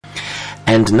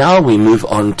And now we move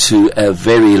on to a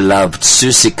very loved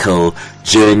SEUSSICAL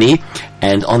Journey.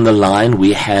 And on the line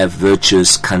we have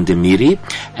Virtuous Kandemiri,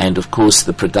 and of course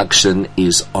the production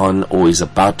is on or is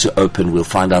about to open. We'll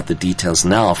find out the details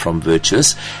now from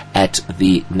Virtuous at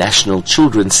the National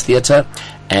Children's Theatre.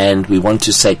 And we want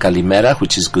to say Kalimera,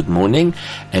 which is good morning,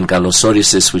 and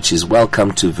Galosorisis, which is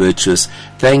welcome to Virtuous.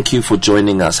 Thank you for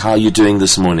joining us. How are you doing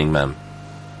this morning, ma'am?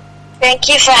 Thank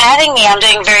you for having me. I'm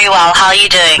doing very well. How are you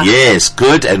doing? Yes,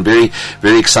 good, and very,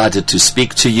 very excited to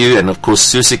speak to you. And of course,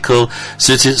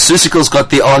 SEUSSICAL's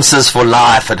got the answers for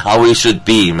life and how we should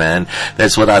be, man.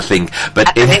 That's what I think.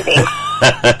 But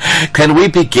can we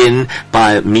begin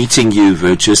by meeting you,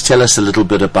 Virtuous? Tell us a little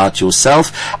bit about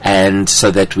yourself, and so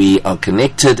that we are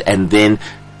connected, and then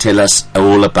tell us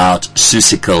all about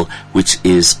SEUSSICAL, which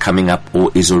is coming up or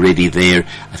is already there.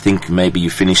 I think maybe you're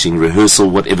finishing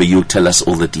rehearsal, whatever. You'll tell us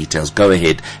all the details. Go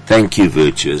ahead. Thank you,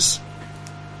 Virtuous.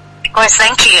 Of course,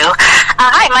 thank you.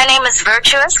 Hi, my name is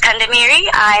Virtuous Kandemiri.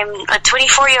 I'm a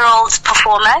 24-year-old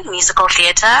performer, musical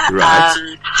theatre.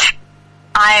 Right.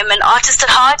 I'm an artist at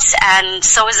heart, and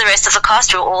so is the rest of the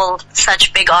cast. We're all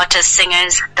such big artists,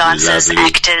 singers, dancers, Lovely.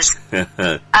 Actors.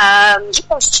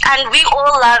 Yes, and we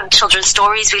all love children's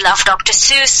stories. We love Dr.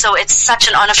 Seuss, so it's such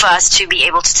an honor for us to be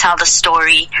able to tell the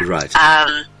story. Right.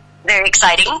 Very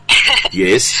exciting.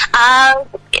 Yes.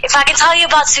 If I can tell you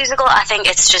about SEUSSICAL, I think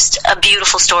it's just a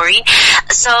beautiful story.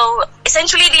 So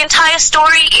essentially the entire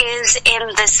story is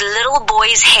in this little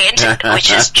boy's head, which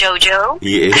is Jojo.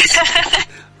 Yes.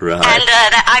 Right. And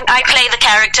I play the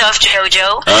character of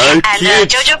Jojo. Oh, and cute.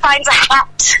 Jojo finds a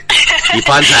hat. He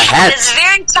finds a hat. And is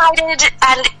very excited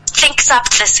and thinks up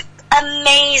this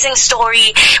amazing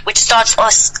story, which starts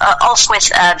off with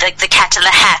the cat in the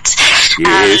hat.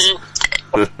 Yes.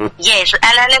 Yes,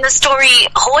 and then in the story,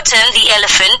 Horton, the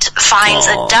elephant, finds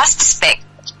a dust speck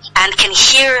and can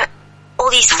hear all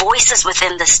these voices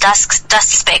within this dust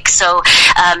speck. So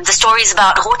the story is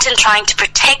about Horton trying to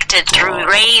protect it through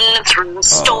rain, through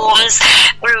storms,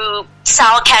 through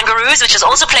sour kangaroos, which is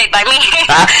also played by me,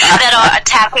 that are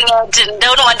attacking it and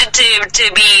don't want it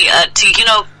to be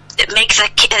make the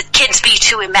kids be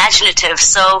too imaginative.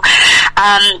 So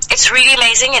it's really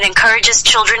amazing. It encourages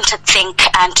children to think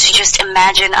and to just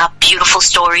imagine up beautiful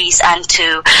stories and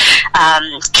to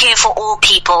care for all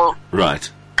people. Right.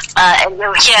 And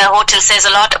here Horton says a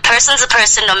lot, a person's a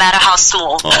person no matter how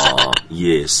small. Oh,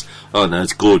 yes. Oh, no,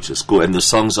 it's gorgeous. And the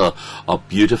songs are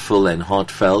beautiful and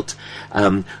heartfelt.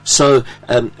 So,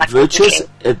 Virtuous,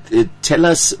 tell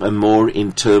us more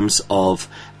in terms of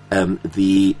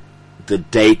the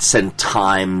dates and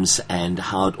times and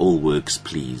how it all works,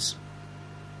 please.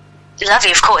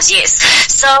 Lovely, of course, yes.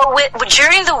 So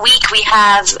during the week we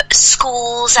have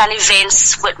schools and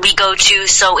events that we go to.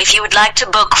 So if you would like to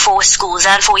book for schools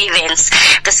and for events,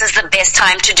 this is the best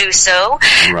time to do so.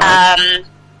 Right.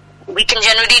 We can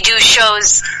generally do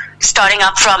shows starting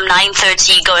up from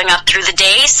 9:30 going up through the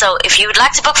day. So if you would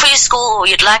like to book for your school or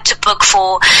you'd like to book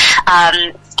for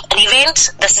an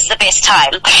event, this is the best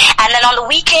time. And then on the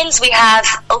weekends we have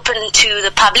open to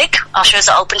the public. Our shows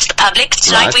are open to the public.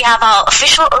 Tonight we have our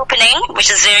official opening,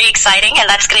 which is very exciting, and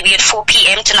that's going to be at 4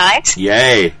 p.m. tonight.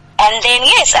 Yay. And then,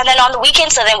 yes, and then on the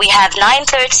weekends, so then we have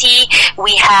 9:30,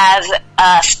 we have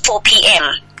 4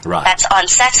 p.m. Right. That's on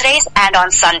Saturdays and on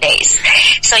Sundays.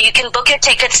 So you can book your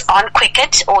tickets on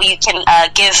Quicket, or you can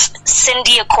give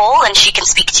Cindy a call and she can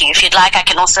speak to you. If you'd like, I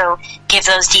can also give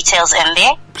those details in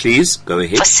there. Please, go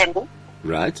ahead. For Cindy.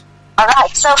 Right. All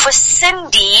right. So for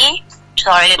Cindy,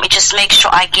 sorry, let me just make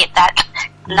sure I get that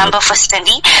number for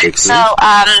Cindy. Excellent. So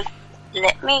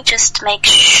let me just make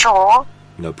sure.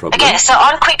 No problem. Okay, so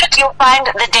on Quicket you'll find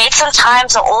the dates and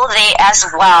times are all there as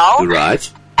well.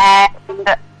 Right. And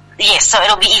yes, so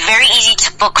it'll be very easy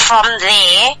to book from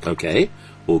there. Okay,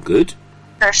 all good.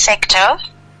 Perfecto.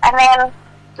 And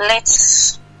then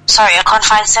sorry, I can't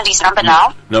find Cindy's number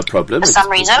now. No problem. For some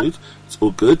reason. It's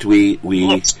all good.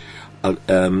 Yes.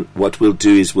 What we'll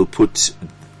do is we'll put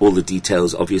all the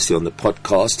details obviously on the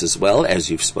podcast as well, as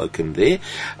you've spoken there.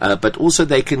 But also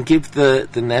they can give the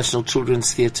National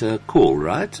Children's Theatre a call,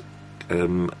 right?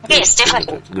 Yes,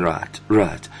 definitely.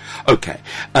 Right. Okay.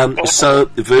 So,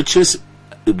 Virtuous,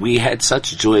 we had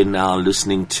such joy now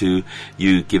listening to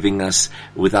you giving us,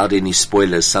 without any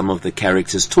spoilers, some of the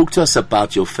characters. Talk to us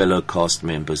about your fellow cast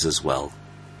members as well.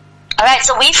 All right,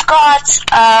 so we've got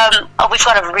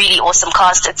a really awesome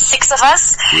cast. It's 6 of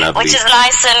us, Lovely. Which is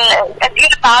nice and a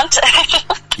good amount.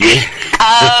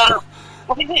 Yeah.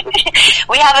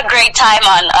 We have a great time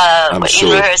in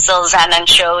sure. rehearsals and on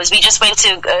shows. We just went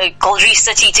to Goldry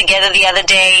City together the other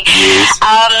day. Yes.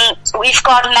 We've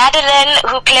got Madeline,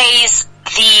 who plays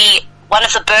the one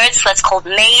of the birds that's called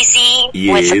Maisie,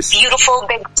 yes, with a beautiful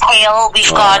big tail. We've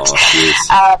got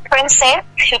Princess,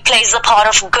 who plays the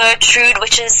part of Gertrude,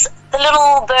 which is the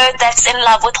little bird that's in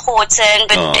love with Horton,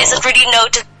 but isn't really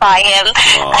noticed by him.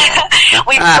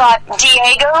 We've got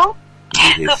Diego,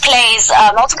 who plays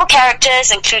multiple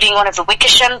characters, including one of the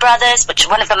Wickersham brothers, which is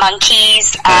one of the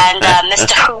monkeys, and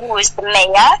Mr. Who is the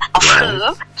mayor of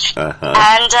Who.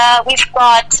 And we've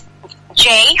got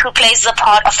Jay, who plays the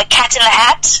part of the Cat in the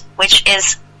Hat, which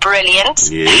is brilliant.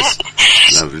 Yes,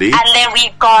 lovely. And then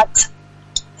we've got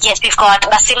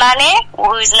Masimane,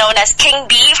 who is known as King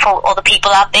Bee for all the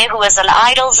people out there, who is on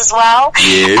Idols as well.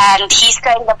 Yes. And he's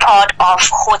playing the part of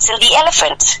Horton the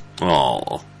Elephant.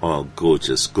 Oh,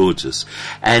 gorgeous, gorgeous.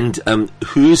 And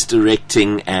who's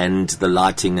directing and the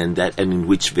lighting and that, and in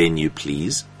which venue,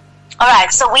 please? All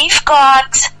right, so we've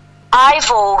got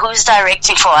Ivo, who's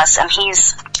directing for us, and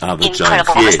he's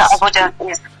incredible. Yes. Mr. Ivo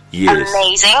Jones is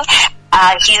amazing.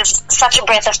 He's such a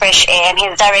breath of fresh air, and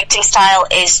his directing style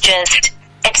is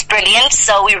it's brilliant.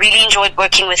 So we really enjoyed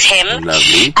working with him.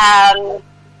 Lovely.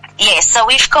 Yes, so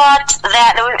we've got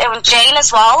that. Jane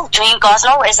as well. Jane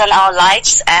Gosnell is on our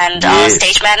lights and our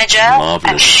stage manager.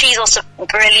 Marvelous. And she's also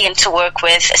brilliant to work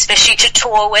with, especially to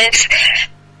tour with.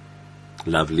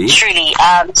 Lovely. Truly.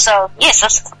 So, yes,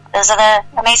 those are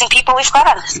the amazing people we've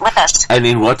got with us. And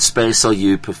in what space are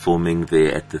you performing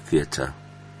there at the theatre?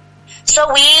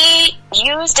 So we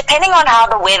use, depending on how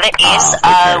the weather is,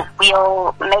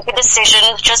 we'll make a decision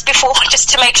just before, just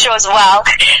to make sure as well.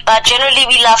 But generally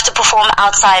we love to perform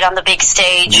outside on the big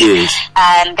stage. Yes.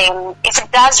 And then if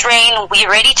it does rain, we're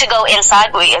ready to go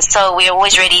inside. So we're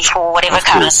always ready for whatever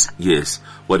comes. Yes.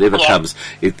 Whatever comes,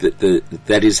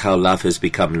 that is how life has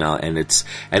become now, and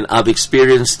I've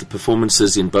experienced the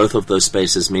performances in both of those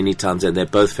spaces many times, and they're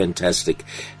both fantastic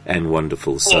and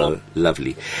wonderful. So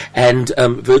lovely. And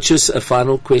Virtuous, a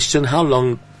final question: how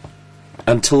long,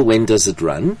 until when does it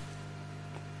run?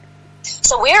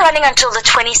 So we're running until the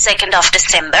 22nd of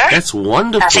December. That's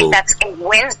wonderful. I think that's a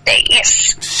Wednesday.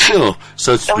 Yes. Sure.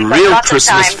 So it's real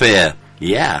Christmas fair.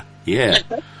 Yeah.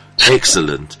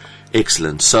 Excellent.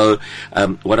 Excellent. So,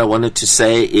 what I wanted to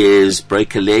say is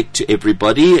break a leg to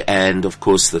everybody, and of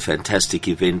course the fantastic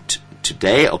event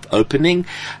today of opening.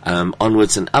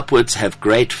 Onwards and upwards. Have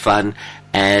great fun,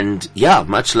 and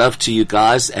much love to you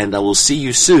guys, and I will see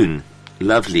you soon.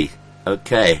 Lovely.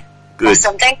 Okay. Good.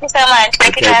 Awesome. Thank you so much.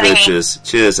 Thank you for having me. Cheers.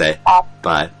 Cheers, eh?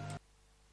 Bye.